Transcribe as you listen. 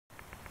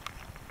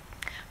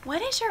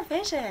What is your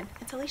vision?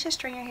 It's Alecia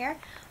Stringer here,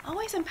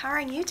 always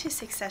empowering you to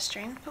success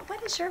dreams, but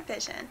what is your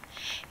vision?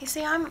 You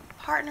see, I'm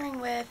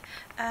partnering with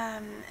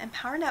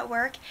Empower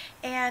Network,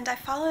 and I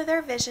follow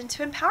their vision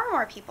to empower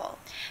more people.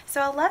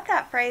 So I love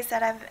that phrase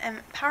that I'm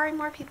empowering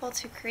more people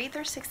to create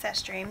their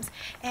success dreams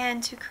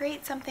and to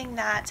create something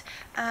that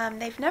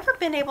they've never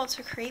been able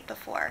to create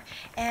before.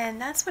 And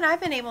that's what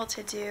I've been able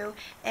to do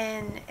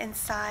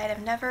inside.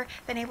 I've never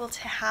been able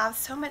to have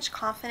so much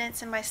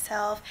confidence in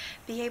myself,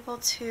 be able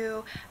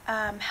to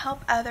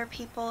help other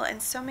people in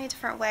so many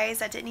different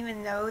ways I didn't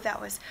even know that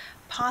was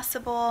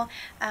possible.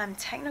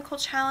 Technical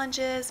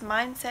challenges,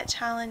 mindset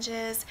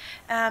challenges,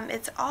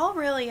 it's all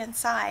really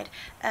inside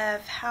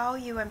of how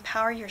you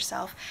empower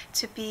yourself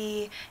to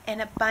be in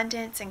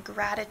abundance and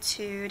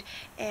gratitude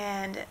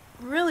and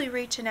really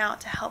reaching out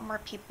to help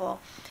more people.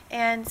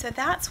 And so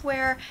that's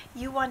where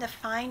you want to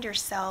find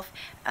yourself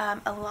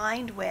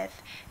aligned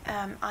with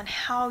on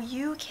how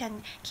you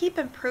can keep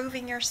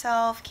improving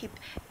yourself, keep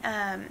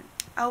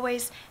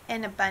always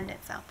in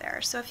abundance out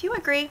there. So if you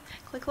agree,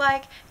 click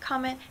like,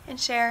 comment, and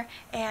share,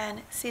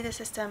 and see the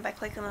system by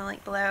clicking the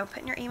link below,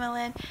 putting your email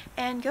in,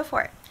 and go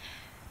for it.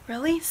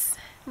 Release,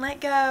 let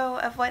go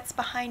of what's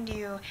behind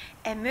you,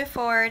 and move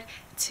forward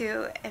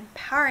to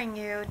empowering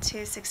you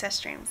to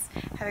success dreams.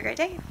 Have a great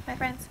day, my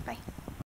friends. Bye.